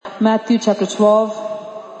Matthew chapter 12.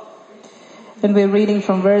 And we're reading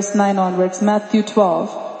from verse 9 onwards. Matthew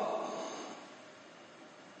 12.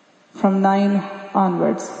 From 9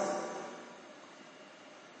 onwards.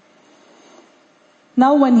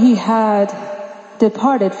 Now when he had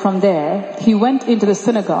departed from there, he went into the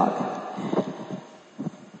synagogue.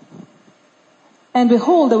 And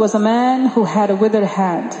behold, there was a man who had a withered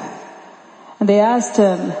hand. And they asked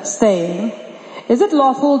him, saying, Is it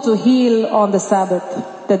lawful to heal on the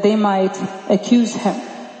Sabbath? That they might accuse him.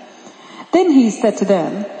 Then he said to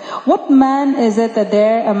them, What man is it that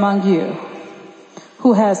there among you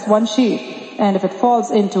who has one sheep, and if it falls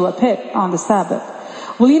into a pit on the Sabbath,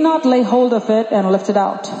 will he not lay hold of it and lift it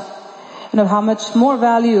out? And of how much more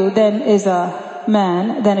value then is a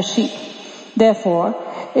man than a sheep? Therefore,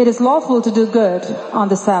 it is lawful to do good on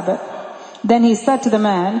the Sabbath. Then he said to the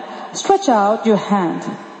man, Stretch out your hand.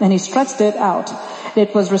 And he stretched it out.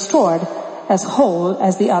 It was restored as whole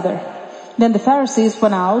as the other. Then the Pharisees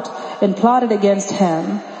went out and plotted against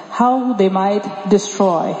him how they might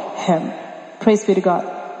destroy him. Praise be to God.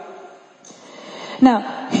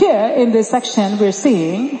 Now, here in this section we're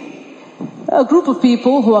seeing a group of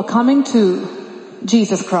people who are coming to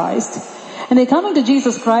Jesus Christ. And they're coming to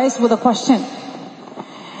Jesus Christ with a question.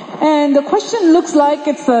 And the question looks like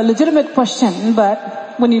it's a legitimate question,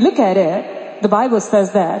 but when you look at it, the Bible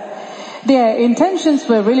says that their intentions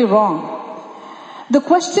were really wrong. The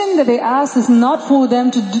question that they asked is not for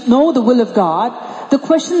them to know the will of God. The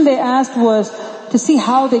question they asked was to see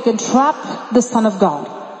how they can trap the Son of God.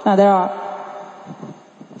 Now there are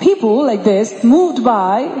people like this moved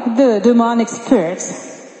by the demonic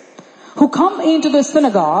spirits who come into the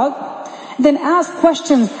synagogue, then ask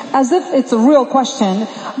questions as if it's a real question,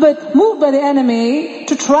 but moved by the enemy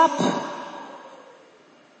to trap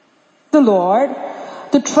the Lord,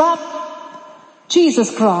 to trap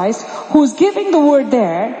Jesus Christ, who's giving the word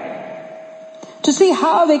there, to see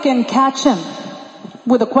how they can catch him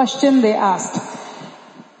with the question they asked.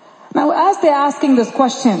 Now, as they're asking this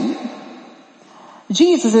question,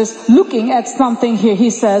 Jesus is looking at something here. He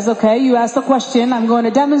says, okay, you asked the question, I'm going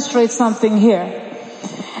to demonstrate something here.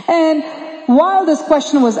 And while this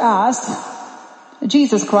question was asked,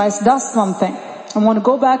 Jesus Christ does something. I want to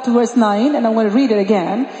go back to verse 9 and I want to read it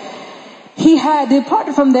again. He had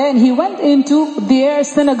departed from there and he went into their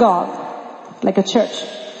synagogue, like a church.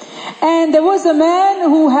 And there was a man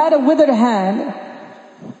who had a withered hand.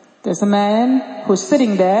 There's a man who's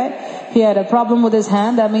sitting there. He had a problem with his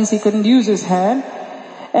hand. That means he couldn't use his hand.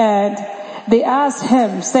 And they asked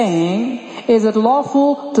him, saying, Is it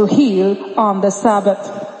lawful to heal on the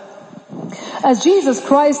Sabbath? As Jesus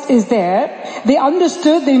Christ is there, they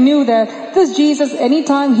understood, they knew that this Jesus,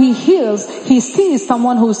 anytime he heals, he sees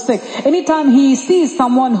someone who's sick. Anytime he sees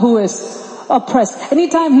someone who is oppressed,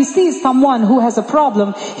 anytime he sees someone who has a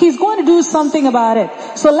problem, he's going to do something about it.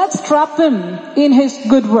 So let's trap him in his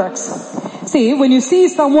good works. See, when you see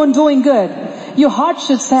someone doing good, your heart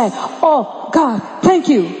should say, Oh God, thank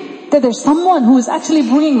you that there's someone who is actually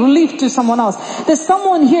bringing relief to someone else. There's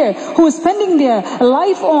someone here who is spending their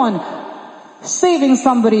life on saving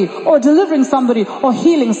somebody or delivering somebody or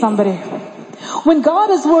healing somebody. When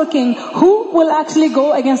God is working, who will actually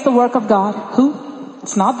go against the work of God? Who?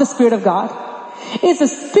 It's not the Spirit of God. It's a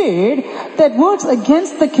spirit that works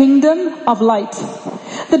against the kingdom of light.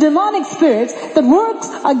 The demonic spirits that works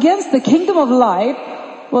against the kingdom of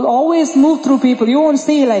light will always move through people. You won't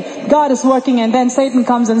see like God is working and then Satan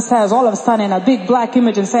comes and says all of a sudden in a big black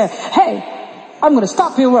image and says, Hey, I'm going to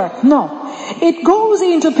stop your work. No. It goes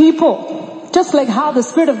into people. Just like how the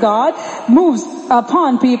Spirit of God moves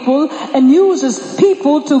upon people and uses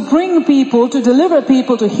people to bring people, to deliver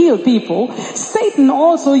people, to heal people, Satan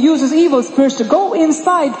also uses evil spirits to go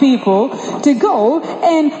inside people, to go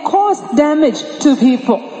and cause damage to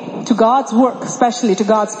people, to God's work, especially to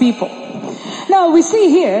God's people. Now we see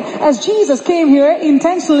here, as Jesus came here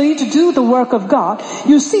intentionally to do the work of God,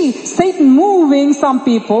 you see Satan moving some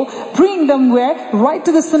people, bringing them where? Right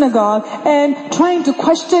to the synagogue and trying to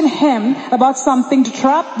question him about something to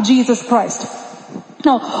trap Jesus Christ.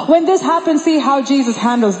 Now, when this happens, see how Jesus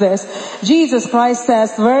handles this. Jesus Christ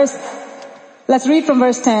says, let's read from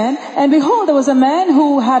verse 10. And behold, there was a man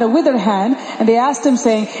who had a withered hand, and they asked him,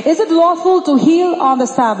 saying, Is it lawful to heal on the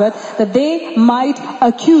Sabbath, that they might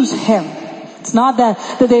accuse him? It's not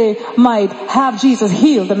that they might have Jesus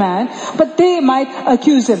heal the man, but they might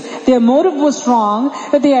accuse him. Their motive was wrong,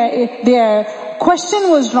 that their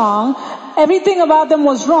question was wrong, everything about them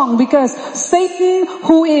was wrong, because Satan,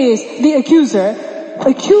 who is the accuser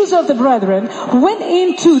of the brethren, went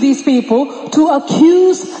into these people to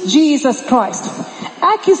accuse Jesus Christ.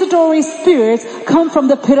 Accusatory spirits come from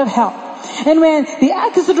the pit of hell. And when the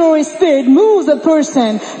accusatory spirit moves a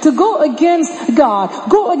person to go against God,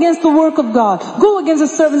 go against the work of God, go against the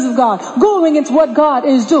servants of God, go against what God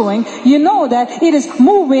is doing, you know that it is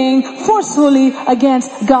moving forcefully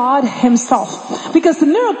against God himself. Because the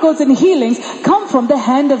miracles and healings come from the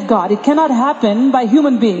hand of God. It cannot happen by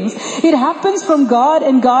human beings. It happens from God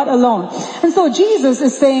and God alone. And so Jesus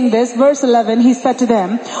is saying this, verse 11, he said to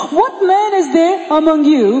them, what man is there among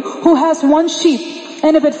you who has one sheep?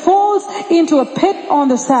 And if it falls into a pit on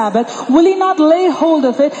the Sabbath, will he not lay hold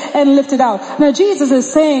of it and lift it out? Now Jesus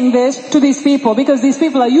is saying this to these people because these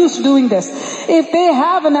people are used to doing this. If they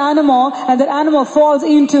have an animal and that animal falls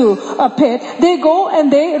into a pit, they go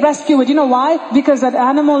and they rescue it. You know why? Because that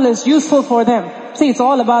animal is useful for them. See, it's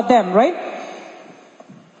all about them, right?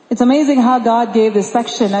 It's amazing how God gave this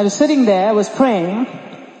section. I was sitting there, I was praying,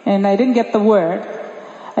 and I didn't get the word.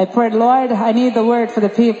 I prayed, Lord, I need the word for the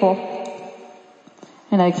people.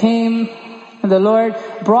 And I came, and the Lord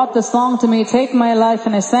brought the song to me, Take My Life,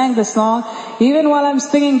 and I sang the song. Even while I'm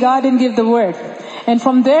singing, God didn't give the word. And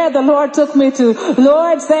from there, the Lord took me to,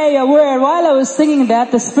 Lord, say a word. While I was singing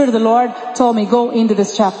that, the Spirit of the Lord told me, go into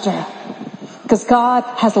this chapter. Because God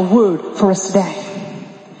has a word for us today.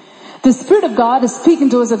 The Spirit of God is speaking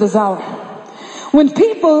to us at this hour. When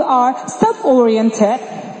people are self-oriented,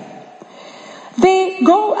 they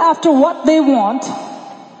go after what they want.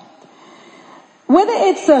 Whether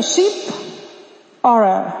it's a sheep or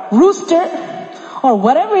a rooster or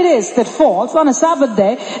whatever it is that falls on a Sabbath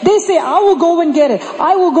day, they say, I will go and get it.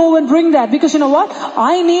 I will go and bring that because you know what?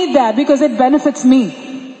 I need that because it benefits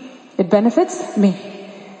me. It benefits me.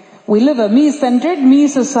 We live a me-centered, me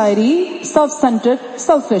society, self-centered,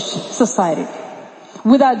 selfish society.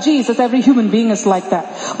 Without Jesus, every human being is like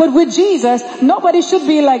that. But with Jesus, nobody should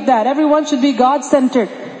be like that. Everyone should be God-centered.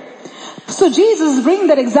 So Jesus is bringing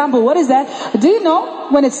that example. What is that? Do you know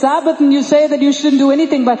when it's Sabbath and you say that you shouldn't do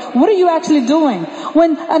anything, but what are you actually doing?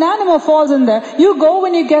 When an animal falls in there, you go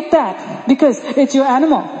when you get that because it's your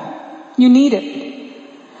animal. You need it.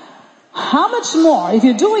 How much more, if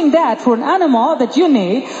you're doing that for an animal that you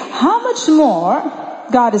need, how much more,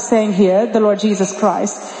 God is saying here, the Lord Jesus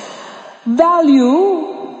Christ,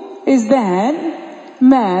 value is than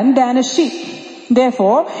man than a sheep.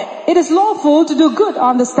 Therefore, it is lawful to do good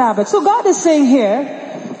on the Sabbath. So God is saying here,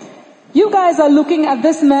 you guys are looking at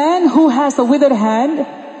this man who has a withered hand,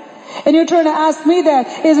 and you're trying to ask me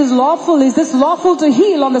that, is this lawful to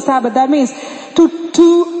heal on the Sabbath? That means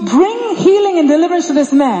to bring healing and deliverance to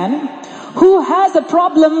this man who has a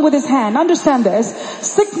problem with his hand. Understand this,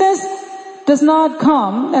 sickness does not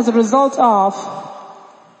come as a result of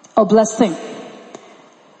a blessing.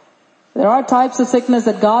 There are types of sickness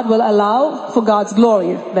that God will allow for God's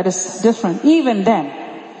glory. That is different. Even then,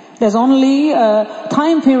 there's only a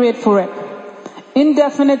time period for it.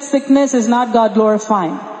 Indefinite sickness is not God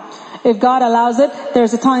glorifying. If God allows it,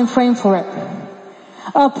 there's a time frame for it.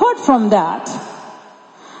 Apart from that,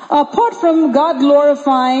 apart from God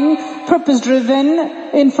glorifying, purpose-driven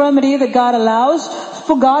infirmity that God allows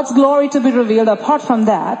for God's glory to be revealed, apart from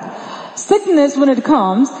that, sickness, when it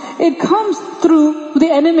comes through the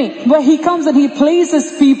enemy, where he comes and he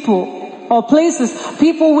places people, or places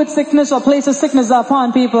people with sickness, or places sickness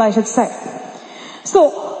upon people, I should say. So,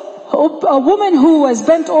 a woman who was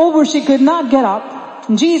bent over, she could not get up.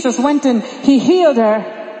 Jesus went and he healed her.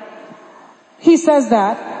 He says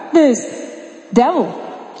that this devil,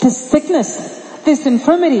 this sickness, this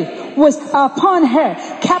infirmity was upon her,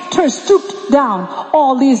 kept her stooped down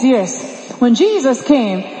all these years. When Jesus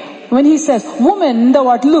came, when he says, woman, thou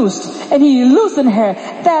art loosed, and he loosened her,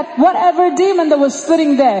 that whatever demon that was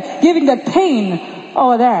sitting there, giving that pain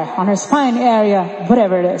over there on her spine area,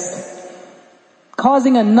 whatever it is,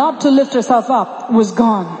 causing her not to lift herself up, was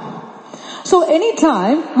gone. So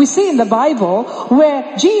anytime we see in the Bible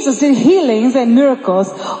where Jesus did healings and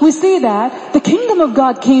miracles, we see that the kingdom of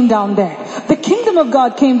God came down there. The kingdom of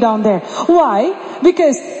God came down there. Why?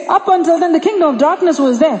 Because up until then the kingdom of darkness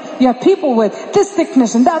was there. You have people with this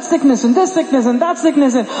sickness and that sickness and this sickness and that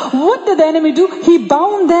sickness. And what did the enemy do? He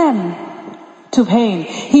bound them to pain.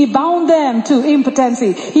 He bound them to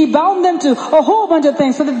impotency. He bound them to a whole bunch of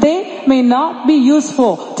things so that they may not be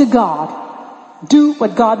useful to God. Do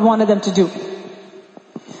what God wanted them to do.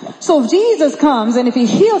 So if Jesus comes and if he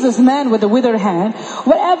heals this man with a withered hand,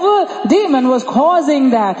 whatever demon was causing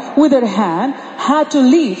that withered hand had to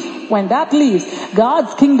leave. When that leaves,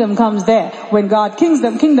 God's kingdom comes there. When God's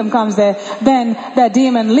kingdom comes there, then that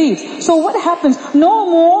demon leaves. So what happens? No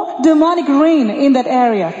more demonic reign in that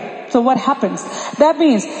area. So what happens? That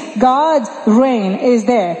means God's reign is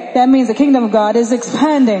there. That means the kingdom of God is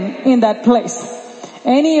expanding in that place.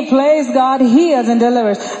 Any place God heals and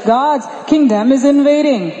delivers, God's kingdom is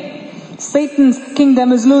invading. Satan's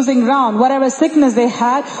kingdom is losing ground. Whatever sickness they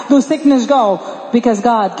had, those sickness go because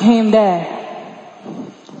God came there.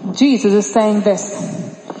 Jesus is saying this.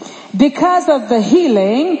 Because of the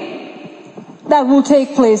healing that will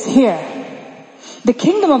take place here, the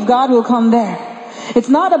kingdom of God will come there. It's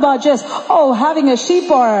not about just, having a sheep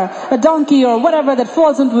or a donkey or whatever that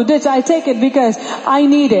falls into a ditch. I take it because I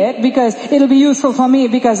need it, because it'll be useful for me,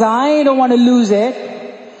 because I don't want to lose it.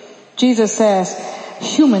 Jesus says,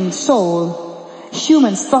 human soul,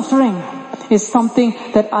 human suffering is something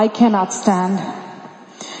that I cannot stand.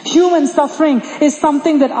 Human suffering is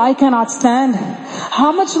something that I cannot stand.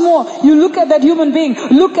 How much more you look at that human being,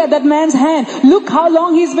 look at that man's hand, look how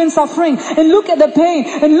long he's been suffering, and look at the pain,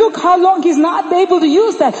 and look how long he's not able to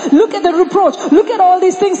use that. Look at the reproach, look at all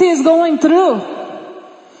these things he is going through.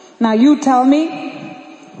 Now you tell me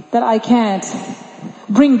that I can't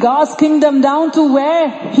bring God's kingdom down to where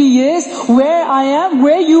he is, where I am,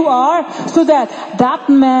 where you are, so that that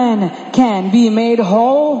man can be made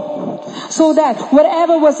whole, so that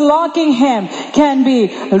whatever was locking him can be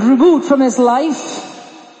removed from his life.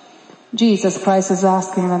 Jesus Christ is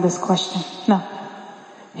asking them this question. Now,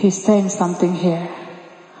 he's saying something here,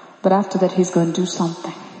 but after that he's going to do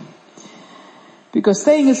something. Because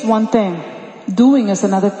saying is one thing, doing is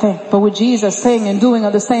another thing. But with Jesus, saying and doing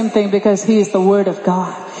are the same thing, because he is the Word of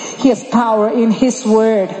God. He has power in his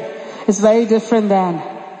Word. It's very different than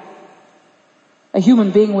a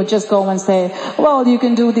human being would just go and say, well, you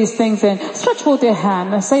can do these things and stretch forth your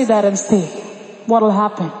hand and say that and see what will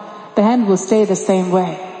happen. The hand will stay the same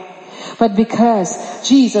way. But because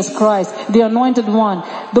Jesus Christ, the Anointed One,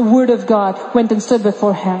 the Word of God, went and stood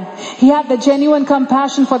before him, he had the genuine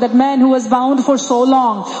compassion for that man who was bound for so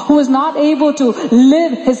long, who was not able to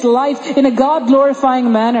live his life in a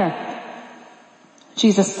God-glorifying manner.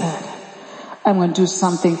 Jesus said, I'm going to do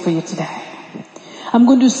something for you today. I'm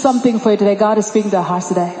going to do something for you today. God is speaking to our hearts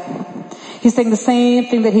today. He's saying the same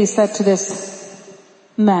thing that he said to this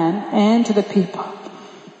man and to the people.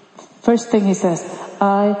 First thing he says,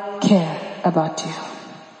 I care about you.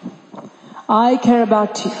 I care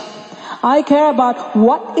about you. I care about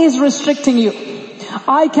what is restricting you.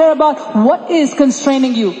 I care about what is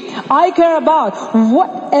constraining you. I care about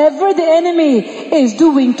whatever the enemy is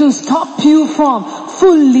doing to stop you from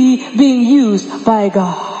fully being used by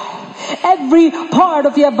God. Every part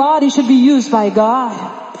of your body should be used by God.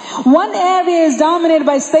 One area is dominated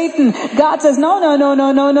by Satan. God says, no,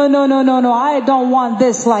 I don't want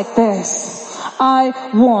this like this. I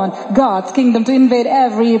want God's kingdom to invade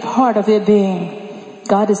every part of your being.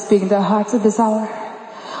 God is speaking to our hearts at this hour.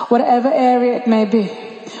 Whatever area it may be,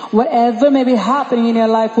 whatever may be happening in your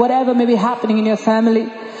life, whatever may be happening in your family,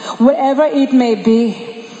 whatever it may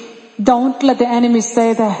be, don't let the enemy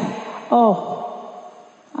say that,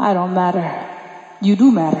 I don't matter. You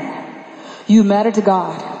do matter. You matter to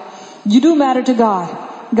God. You do matter to God.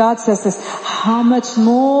 God says this, how much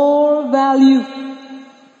more value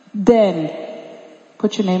than,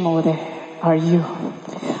 put your name over there, are you?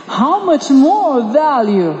 How much more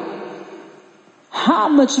value, how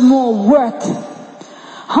much more worth,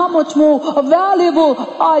 how much more valuable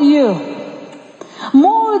are you?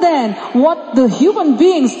 More than what the human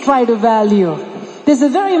beings try to value. There's a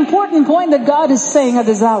very important point that God is saying at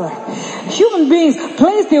this hour. Human beings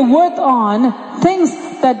place their worth on things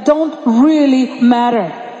that don't really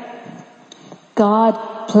matter. God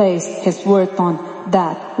placed his worth on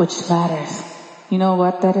that which matters. You know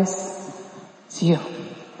what that is? It's you.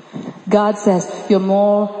 God says, you're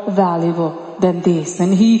more valuable than these.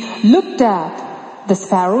 And he looked at the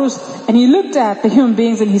sparrows and he looked at the human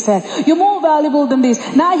beings and he said, you're more valuable than these.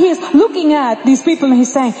 Now he's looking at these people and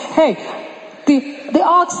he's saying, hey, the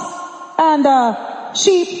ox and the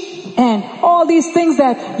sheep and all these things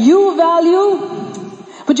that you value,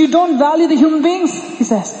 but you don't value the human beings. He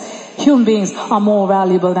says, human beings are more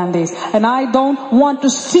valuable than these. And I don't want to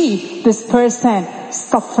see this person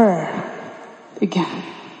suffer again.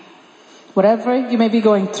 Whatever you may be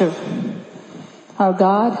going through, our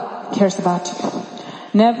God cares about you.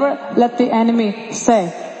 Never let the enemy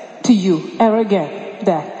say to you ever again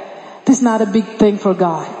that this is not a big thing for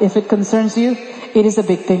God. If it concerns you, it is a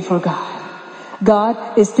big thing for God.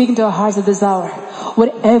 God is speaking to our hearts at this hour.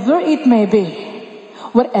 Whatever it may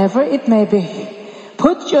be,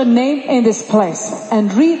 put your name in this place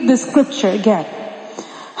and read the scripture again.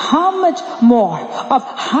 How much more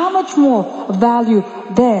value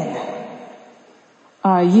then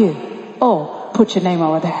are you? Put your name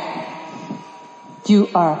over there. You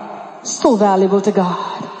are so valuable to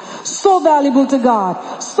God. So valuable to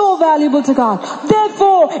God. So valuable to God.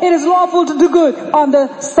 Therefore, it is lawful to do good on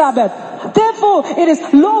the Sabbath. Therefore, it is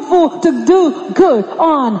lawful to do good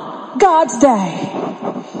on God's day.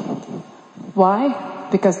 Why?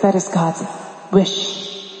 Because that is God's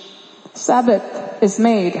wish. Sabbath is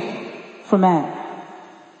made for man.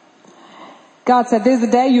 God said, this is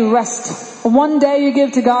the day you rest. One day you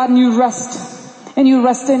give to God and you rest. And you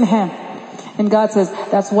rest in Him. And God says,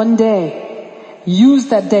 that's one day. Use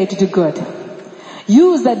that day to do good.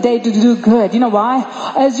 Use that day to do good. You know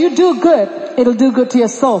why? As you do good, it'll do good to your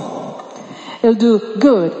soul. It'll do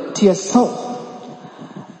good to your soul.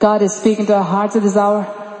 God is speaking to our hearts at this hour.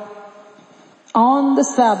 On the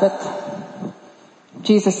Sabbath,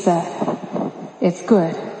 Jesus said, it's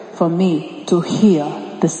good for me to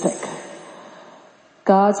heal the sick.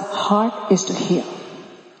 God's heart is to heal.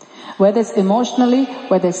 Whether it's emotionally,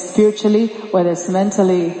 whether it's spiritually, whether it's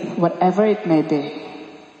mentally, whatever it may be.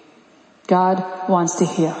 God wants to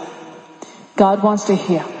heal. God wants to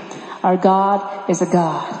heal. Our God is a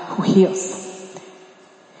God who heals.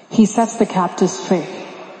 He sets the captives free.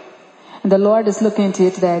 And the Lord is looking into you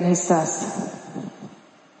today and He says,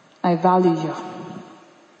 I value you.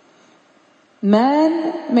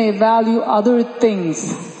 Man may value other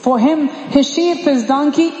things. For him, his sheep, his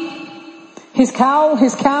donkey, his cow,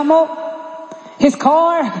 his camel, his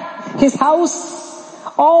car, his house,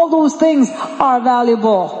 all those things are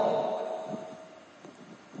valuable.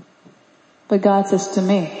 But God says to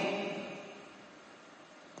me,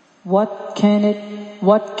 what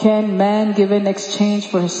can man give in exchange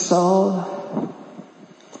for his soul?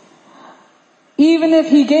 Even if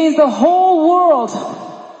he gains the whole world,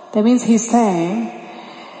 that means He's saying,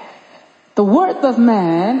 the worth of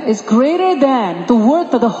man is greater than the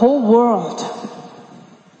worth of the whole world.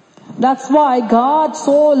 That's why God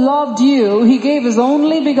so loved you, He gave His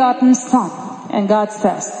only begotten Son. And God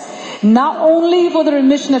says, not only for the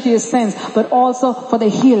remission of your sins, but also for the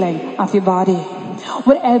healing of your body.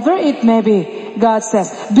 Whatever it may be, God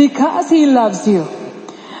says, because He loves you,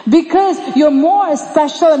 because you're more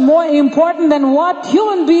special and more important than what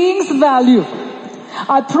human beings value.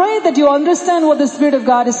 I pray that you understand what the Spirit of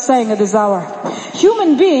God is saying at this hour.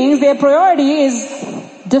 Human beings, their priority is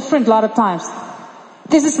different a lot of times.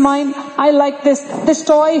 This is mine, I like this. This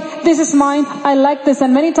toy, this is mine, I like this.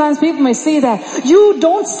 And many times people may say that. You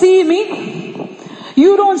don't see me.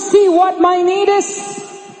 You don't see what my need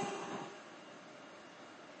is.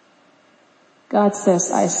 God says,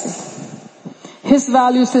 I see. His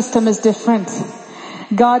value system is different.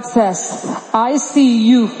 God says, I see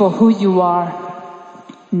you for who you are.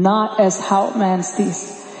 Not as how man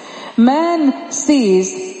sees. Man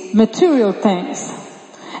sees material things.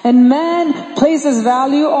 And man places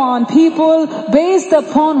value on people based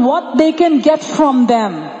upon what they can get from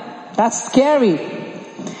them. That's scary.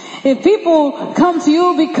 If people come to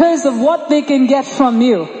you because of what they can get from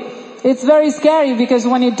you, it's very scary because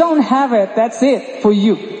when you don't have it, that's it for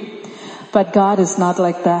you. But God is not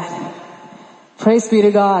like that. Praise be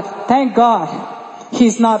to God. Thank God.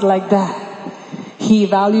 He's not like that. He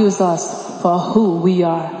values us for who we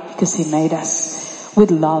are because He made us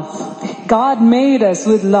with love. God made us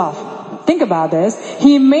with love. Think about this.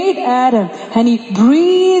 He made Adam and He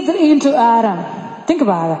breathed into Adam. Think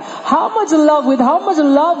about it. How much love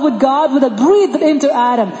would God would have breathed into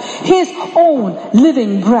Adam? His own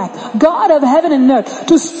living breath. God of heaven and earth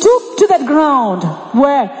to stoop to that ground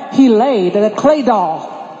where He laid the clay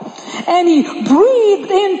doll. And He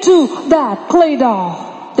breathed into that clay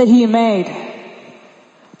doll that He made.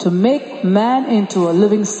 To make man into a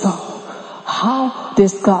living soul. How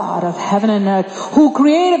this God of heaven and earth, who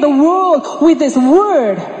created the world with His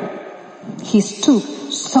word, He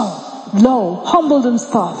stooped so low, humbled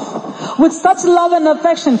Himself. With such love and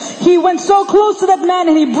affection, He went so close to that man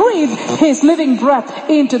and He breathed His living breath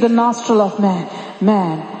into the nostril of man.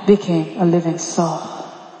 Man became a living soul.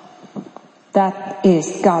 That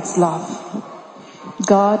is God's love.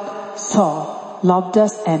 God so loved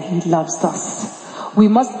us and He loves us. We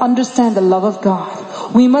must understand the love of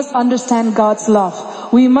God. We must understand God's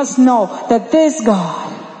love. We must know that this God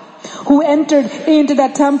who entered into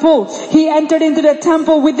that temple, He entered into that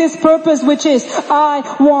temple with this purpose, which is,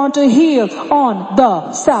 I want to heal on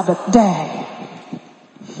the Sabbath day.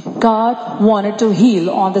 God wanted to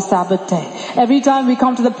heal on the Sabbath day. Every time we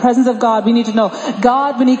come to the presence of God, we need to know,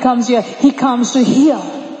 God, when He comes here, He comes to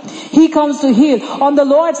heal. He comes to heal. On the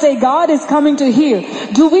Lord's Day, God is coming to heal.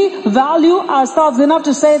 Do we value ourselves enough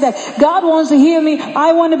to say that God wants to heal me,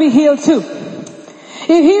 I want to be healed too?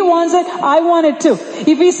 If He wants it, I want it too.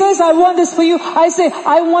 If He says, I want this for you, I say,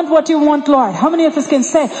 I want what you want, Lord. How many of us can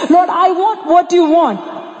say, Lord, I want what you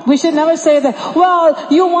want? We should never say that, well,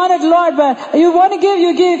 you want it, Lord, but you want to give,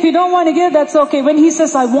 you give. If you don't want to give, that's okay. When He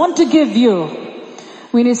says, I want to give you,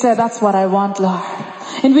 we need to say, that's what I want, Lord.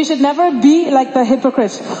 And we should never be like the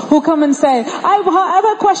hypocrites who come and say, I have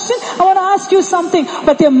a question, I want to ask you something,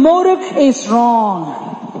 but their motive is wrong.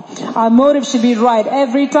 Our motive should be right.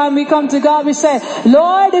 Every time we come to God, we say,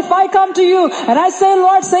 Lord, if I come to you and I say,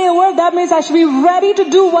 Lord, say a word, that means I should be ready to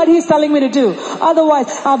do what He's telling me to do. Otherwise,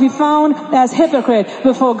 I'll be found as hypocrite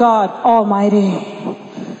before God Almighty.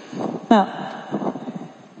 Now,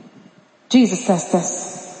 Jesus says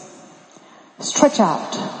this, stretch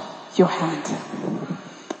out your hand.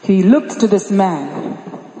 He looked to this man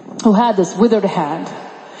who had this withered hand.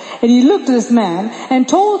 And He looked at this man and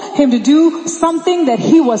told him to do something that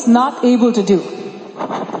he was not able to do.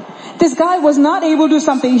 This guy was not able to do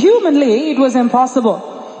something. Humanly, it was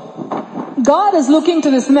impossible. God is looking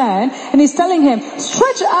to this man and He's telling him,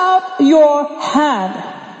 stretch out your hand.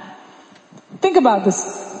 Think about this.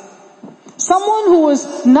 Someone who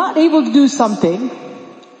was not able to do something,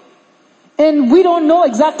 and we don't know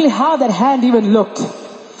exactly how that hand even looked.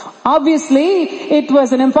 Obviously, it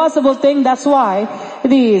was an impossible thing. That's why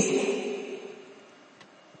these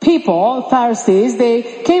people, Pharisees,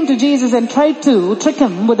 they came to Jesus and tried to trick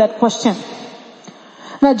Him with that question.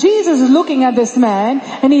 Now Jesus is looking at this man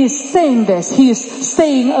and He is saying this. He is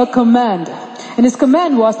saying a command. And His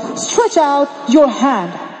command was, stretch out your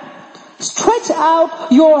hand. Stretch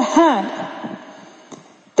out your hand.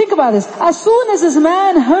 Think about this. As soon as this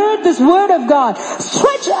man heard this word of God,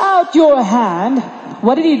 stretch out your hand,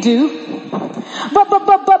 what did he do?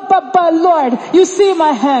 But Lord, you see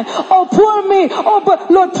my hand. Oh, poor me. Oh, but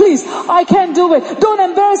Lord, please, I can't do it. Don't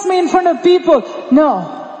embarrass me in front of people.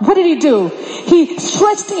 No. What did he do? He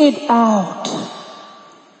stretched it out.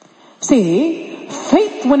 See,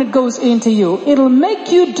 faith, when it goes into you, it'll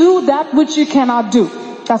make you do that which you cannot do.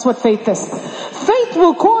 That's what faith is. Faith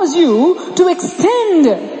will cause you to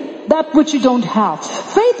extend that which you don't have.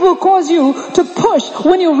 Faith will cause you to push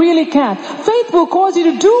when you really can't. Faith will cause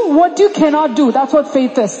you to do what you cannot do. That's what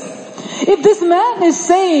faith is. If this man is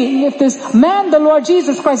saying, if this man, the Lord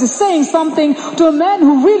Jesus Christ, is saying something to a man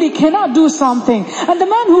who really cannot do something, and the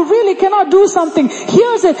man who really cannot do something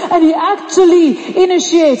hears it and he actually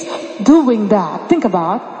initiates doing that. Think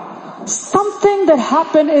about something that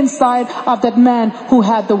happened inside of that man who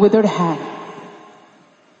had the withered hand.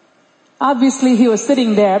 Obviously he was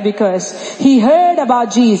sitting there because he heard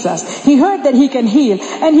about Jesus. He heard that He can heal.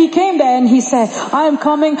 And he came there and he said, I'm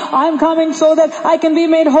coming so that I can be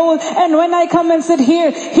made whole. And when I come and sit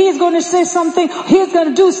here, He's going to say something. He's going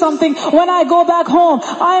to do something. When I go back home,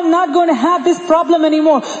 I'm not going to have this problem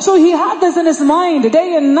anymore. So he had this in his mind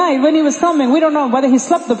day and night when he was coming. We don't know whether he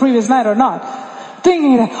slept the previous night or not.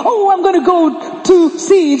 Thinking that, oh, I'm going to go to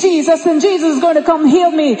see Jesus and Jesus is going to come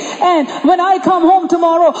heal me. And when I come home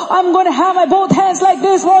tomorrow, I'm going to have my both hands like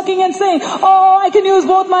this walking and saying, oh, I can use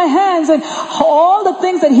both my hands. And all the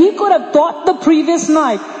things that he could have thought the previous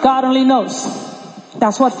night, God only knows.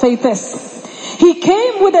 That's what faith is. He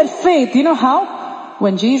came with that faith. You know how?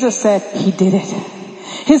 When Jesus said, He did it.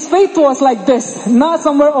 His faith was like this, not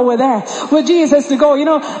somewhere over there where Jesus has to go. You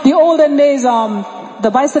know, the olden days, the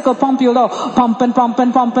bicycle pump, you'll go pump and pump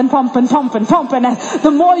and pump and pump and pump and pump, and the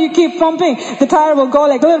more you keep pumping, the tire will go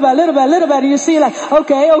like little bit, and you see like,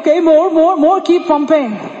 okay, more, keep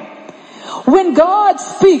pumping. When God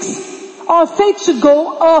speaks, our faith should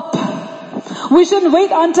go up. We shouldn't wait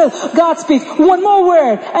until God speaks one more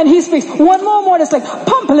word and He speaks one more. It's like,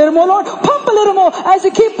 pump a little more, Lord, pump a little more. As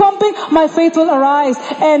you keep pumping, my faith will arise.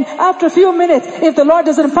 And after a few minutes, if the Lord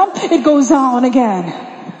doesn't pump, it goes down again.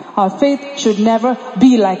 Our faith should never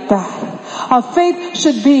be like that. Our faith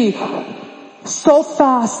should be so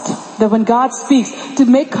fast that when God speaks, to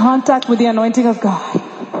make contact with the anointing of God.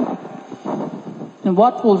 And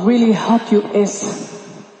what will really help you is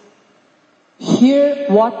hear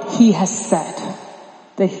what He has said,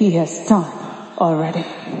 that He has done already.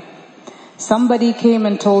 Somebody came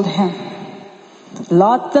and told him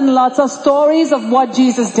lots and lots of stories of what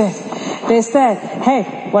Jesus did. They said,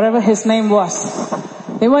 hey, whatever His name was,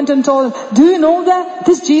 they went and told him, do you know that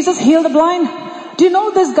this Jesus healed the blind? Do you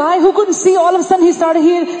know this guy who couldn't see, all of a sudden he started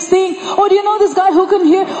seeing? Or do you know this guy who couldn't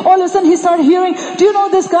hear, all of a sudden he started hearing? Do you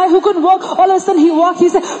know this guy who couldn't walk, all of a sudden he walked? He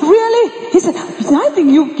said, really? He said, I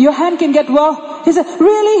think your hand can get well. He said,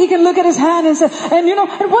 really? He can look at his hand and say, and you know,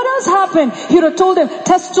 and what else happened? He would have told him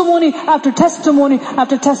testimony after testimony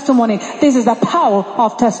after testimony. This is the power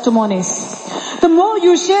of testimonies. The more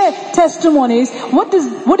you share testimonies, what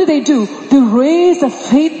do they do? They raise the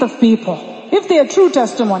faith of people. If they are true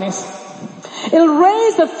testimonies, it'll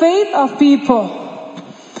raise the faith of people.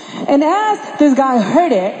 And as this guy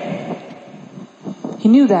heard it, he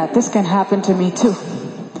knew that this can happen to me too.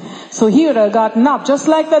 So he would have gotten up, just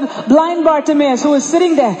like that blind Bartimaeus who was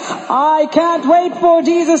sitting there. I can't wait for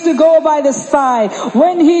Jesus to go by the side.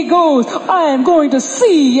 When he goes, I am going to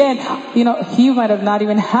see. And, he might have not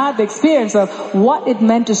even had the experience of what it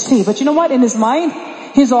meant to see. But you know what? In his mind,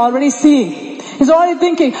 he's already seeing. He's already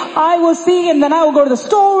thinking, I will see, and then I will go to the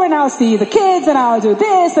store, and I'll see the kids, and I'll do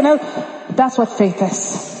this, and that's what faith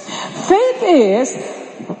is. Faith is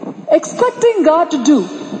expecting God to do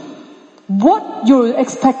what you're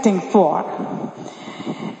expecting for,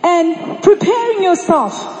 and preparing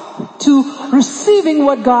yourself to receiving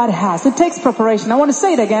what God has. It takes preparation. I want to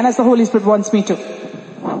say it again as the Holy Spirit wants me to.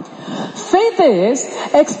 Faith is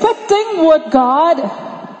expecting what God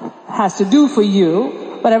has to do for you,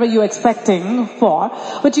 whatever you're expecting for,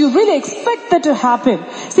 but you really expect that to happen.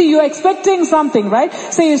 See, you're expecting something, right?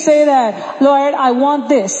 So you say that, Lord, I want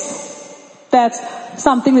this. That's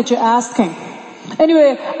something that you're asking.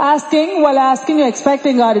 Anyway, while asking, you're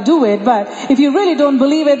expecting God to do it, but if you really don't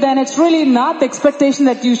believe it, then it's really not the expectation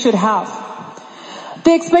that you should have.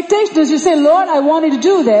 The expectation is you say, Lord, I want you to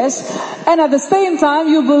do this, and at the same time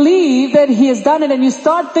you believe that He has done it, and you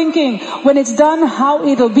start thinking when it's done how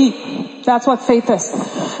it'll be. That's what faith is.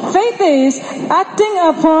 Faith is acting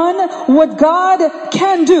upon what God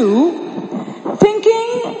can do,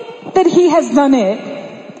 thinking that He has done it,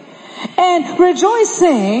 and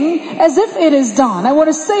rejoicing as if it is done. I want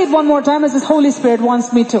to say it one more time as the Holy Spirit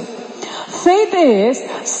wants me to. Faith is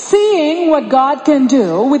seeing what God can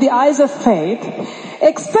do with the eyes of faith,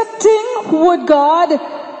 expecting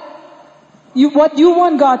what you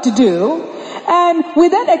want God to do, and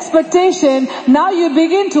with that expectation, now you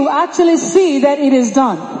begin to actually see that it is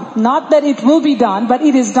done. Not that it will be done, but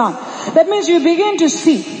it is done. That means you begin to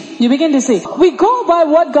see. You begin to see. We go by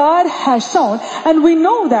what God has shown, and we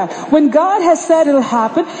know that when God has said it'll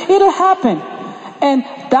happen, it'll happen. And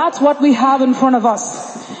that's what we have in front of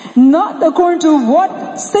us. Not according to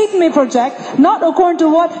what Satan may project, not according to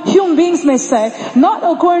what human beings may say, not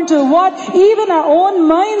according to what even our own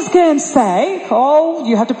minds can say. Oh,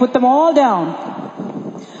 you have to put them all down.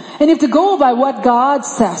 And you have to go by what God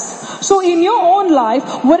says. So in your own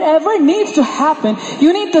life, whatever needs to happen,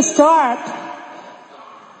 you need to start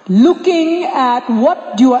looking at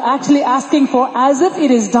what you are actually asking for as if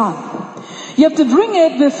it is done. You have to bring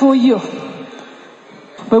it before you.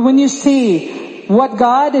 But when you see what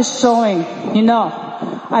God is showing,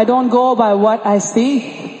 I don't go by what I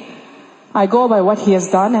see. I go by what He has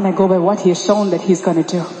done, and I go by what He has shown that He's going to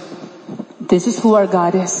do. This is who our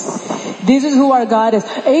God is. This is who our God is.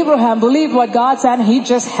 Abraham believed what God said, and he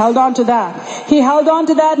just held on to that. He held on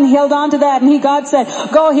to that, and he held on to that, and God said,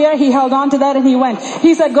 go here, he held on to that, and he went.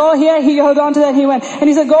 He said, go here, he held on to that, and he went. And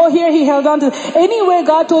he said, go here, he held on to that. Anywhere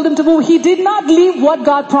God told him to move, he did not leave what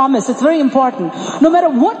God promised. It's very important. No matter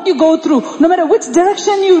what you go through, no matter which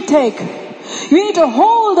direction you take, you need to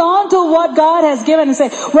hold on to what God has given and say,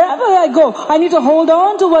 wherever I go, I need to hold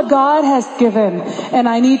on to what God has given. And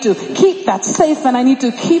I need to keep that safe, and I need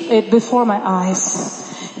to keep it before my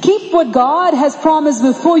eyes. Keep what God has promised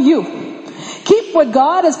before you. Keep what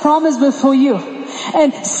God has promised before you.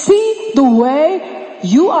 And see the way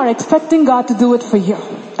you are expecting God to do it for you.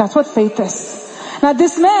 That's what faith is. Now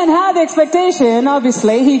this man had the expectation,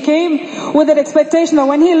 obviously. He came with that expectation that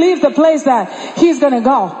when he leaves the place that he's gonna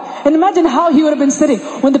go. And imagine how he would have been sitting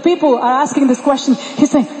when the people are asking this question.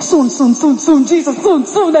 He's saying, soon, Jesus,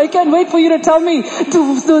 soon. I can't wait for you to tell me.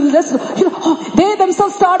 They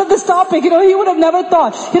themselves started this topic. He would have never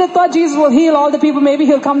thought. He'd have thought Jesus will heal all the people. Maybe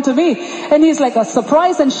He'll come to me. And he's like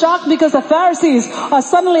surprised and shocked because the Pharisees are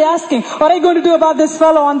suddenly asking, what are you going to do about this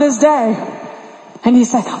fellow on this day? And he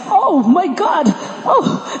said, oh my God,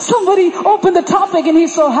 somebody opened the topic, and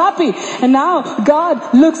he's so happy. And now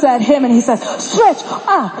God looks at him and He says, stretch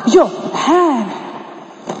out your hand.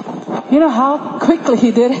 You know how quickly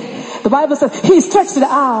he did it? The Bible says he stretched it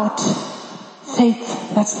out.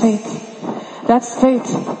 Faith. That's faith. That's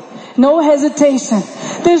faith. No hesitation.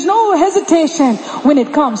 There's no hesitation when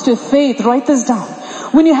it comes to faith. Write this down.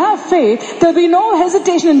 When you have faith, there'll be no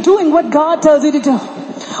hesitation in doing what God tells you to do.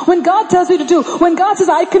 When God tells you to do, when God says,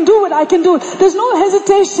 I can do it, there's no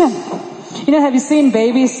hesitation. Have you seen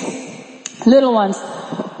babies? Little ones,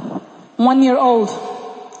 1 year old,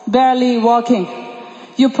 barely walking.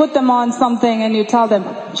 You put them on something and you tell them,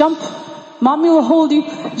 jump. Mommy will hold you,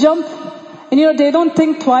 jump. And they don't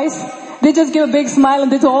think twice. They just give a big smile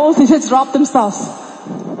and they just drop themselves.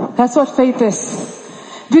 That's what faith is.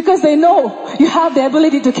 Because they know you have the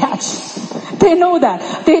ability to catch. They know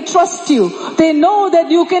that. They trust you. They know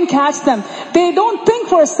that you can catch them. They don't think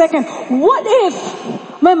for a second, what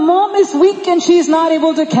if My mom is weak and she is not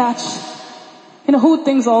able to catch. You know, who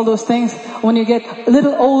thinks all those things when you get a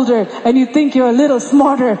little older and you think you're a little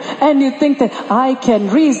smarter and you think that I can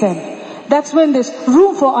reason? That's when there's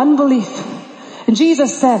room for unbelief. And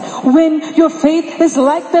Jesus said, when your faith is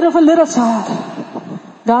like that of a little child,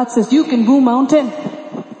 God says you can move mountain.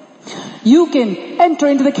 You can enter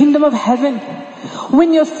into the kingdom of heaven.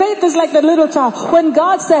 When your faith is like that little child, when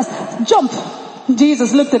God says, jump,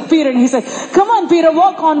 Jesus looked at Peter and he said, come on Peter,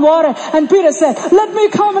 walk on water. And Peter said, let me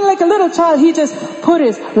come in like a little child. He just put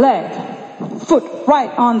his foot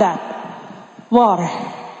right on that water.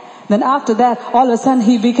 Then after that, all of a sudden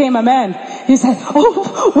he became a man. He said,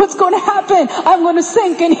 oh, what's going to happen? I'm going to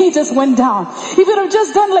sink. And he just went down. If he would have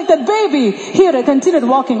just done like that baby, he would have continued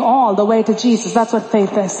walking all the way to Jesus. That's what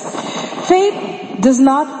faith is. Faith does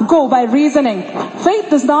not go by reasoning. Faith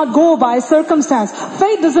does not go by circumstance.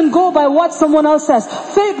 Faith doesn't go by what someone else says.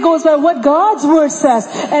 Faith goes by what God's word says.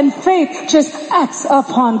 And faith just acts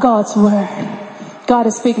upon God's word. God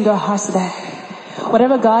is speaking to our hearts today.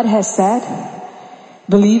 Whatever God has said,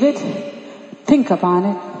 believe it, think upon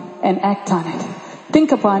it, and act on it.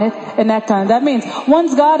 Think upon it and act on it. That means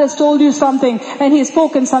once God has told you something and He has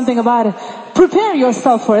spoken something about it, prepare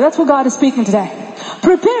yourself for it. That's what God is speaking today.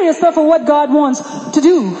 Prepare yourself for what God wants to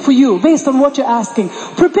do for you based on what you're asking.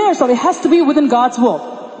 Prepare yourself. It has to be within God's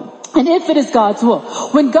will. And if it is God's will,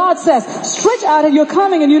 when God says, stretch out and you're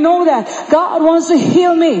coming and you know that God wants to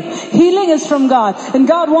heal me. Healing is from God and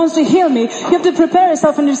God wants to heal me. You have to prepare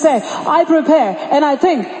yourself and you say, I prepare and I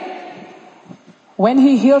think when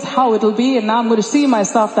He heals how it will be, and now I'm going to see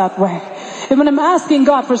myself that way. And when I'm asking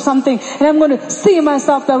God for something and I'm going to see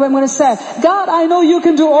myself that way, I'm going to say, God, I know you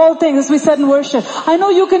can do all things, as we said in worship. I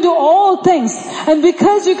know you can do all things. And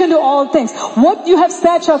because you can do all things, what you have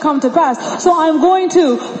said shall come to pass. So I'm going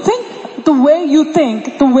to think the way you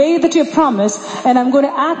think, the way that you promised, and I'm going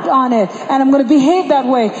to act on it, and I'm going to behave that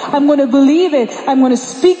way. I'm going to believe it, I'm going to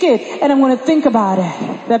speak it, and I'm going to think about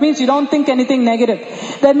it. That means you don't think anything negative.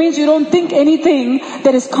 That means you don't think anything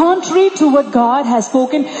that is contrary to what God has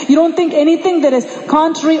spoken. You don't think anything that is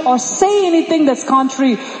contrary or say anything that's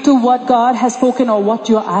contrary to what God has spoken or what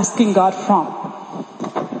you're asking God from.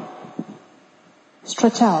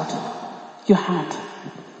 Stretch out your hand.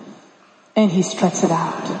 And He stretched it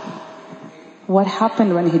out. What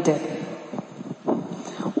happened when He did?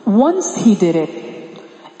 Once He did it,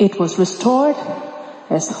 it was restored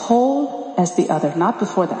as whole as the other. Not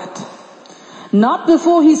before that. Not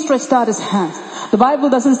before He stretched out His hands. The Bible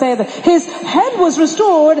doesn't say that His head was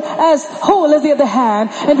restored as whole as the other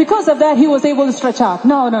hand, and because of that He was able to stretch out.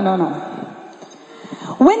 No.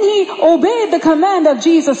 When He obeyed the command of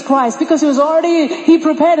Jesus Christ, because He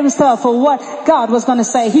prepared Himself for what God was going to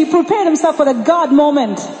say. He prepared Himself for the God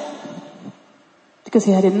moment. Because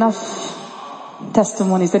He had enough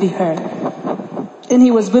testimonies that He heard. And He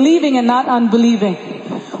was believing and not unbelieving.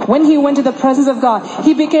 When He went to the presence of God,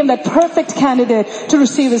 He became that perfect candidate to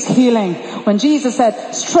receive His healing. When Jesus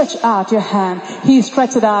said, stretch out your hand, He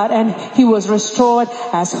stretched it out and He was restored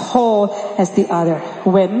as whole as the other.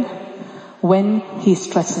 When He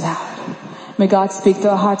stretched it out. May God speak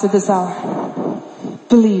to our hearts at this hour.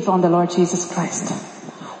 Believe on the Lord Jesus Christ.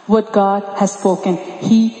 What God has spoken,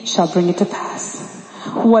 He shall bring it to pass.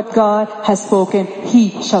 What God has spoken,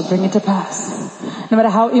 He shall bring it to pass. No matter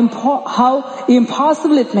how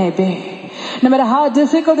impossible it may be, no matter how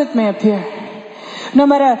difficult it may appear, no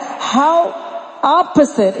matter how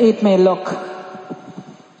opposite it may look,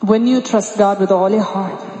 when you trust God with all your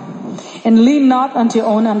heart and lean not unto your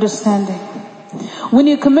own understanding, when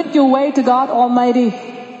you commit your way to God Almighty,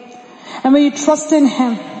 and when you trust in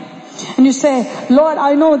Him, and you say, Lord,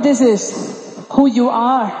 I know this is who you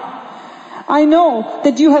are. I know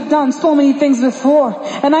that you have done so many things before,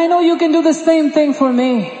 and I know you can do the same thing for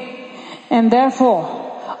me. And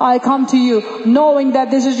therefore, I come to you knowing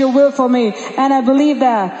that this is your will for me, and I believe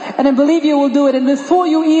that, and I believe you will do it. And before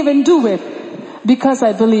you even do it, because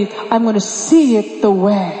I believe, I'm going to see it the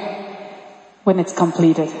way when it's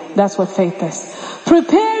completed. That's what faith is.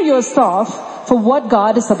 Prepare yourself for what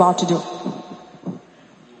God is about to do.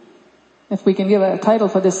 If we can give a title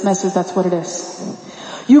for this message, that's what it is.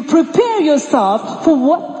 You prepare yourself for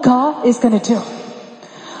what God is going to do.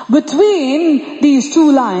 Between these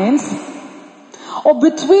two lines, or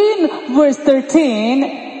between verse 13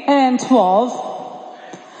 and 12,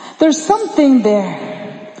 there's something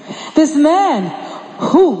there. This man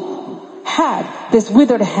who had this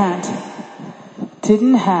withered hand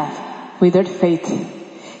didn't have withered faith.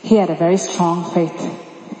 He had a very strong faith.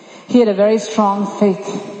 He had a very strong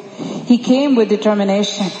faith. He came with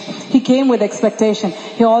determination. He He came with expectation.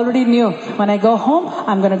 He already knew, when I go home,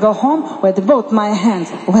 I'm going to go home with both my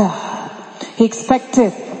hands. Well, he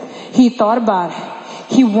expected. He thought about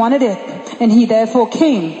it. He wanted it. And he therefore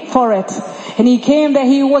came for it. And he came that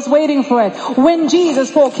he was waiting for it. When Jesus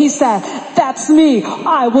spoke, he said, that's me.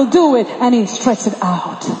 I will do it. And he stretched it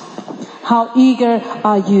out. How eager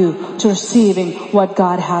are you to receiving what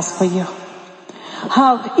God has for you?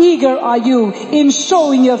 How eager are you in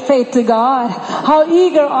showing your faith to God? How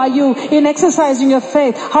eager are you in exercising your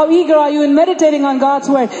faith? How eager are you in meditating on God's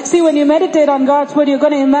word? See, when you meditate on God's word, you're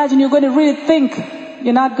going to imagine, you're going to really think.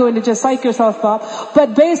 You're not going to just psych yourself up.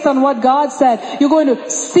 But based on what God said, you're going to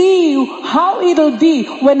see how it'll be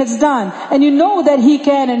when it's done. And you know that He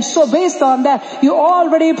can. And so based on that, you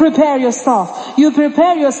already prepare yourself. You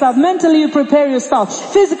prepare yourself. Mentally you prepare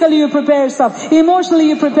yourself. Physically you prepare yourself. Emotionally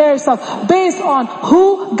you prepare yourself. Based on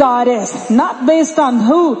who God is. Not based on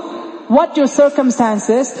what your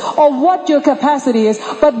circumstances or what your capacity is,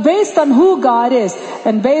 but based on who God is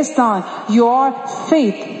and based on your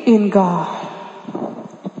faith in God.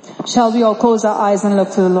 Shall we all close our eyes and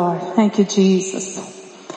look to the Lord? Thank you, Jesus.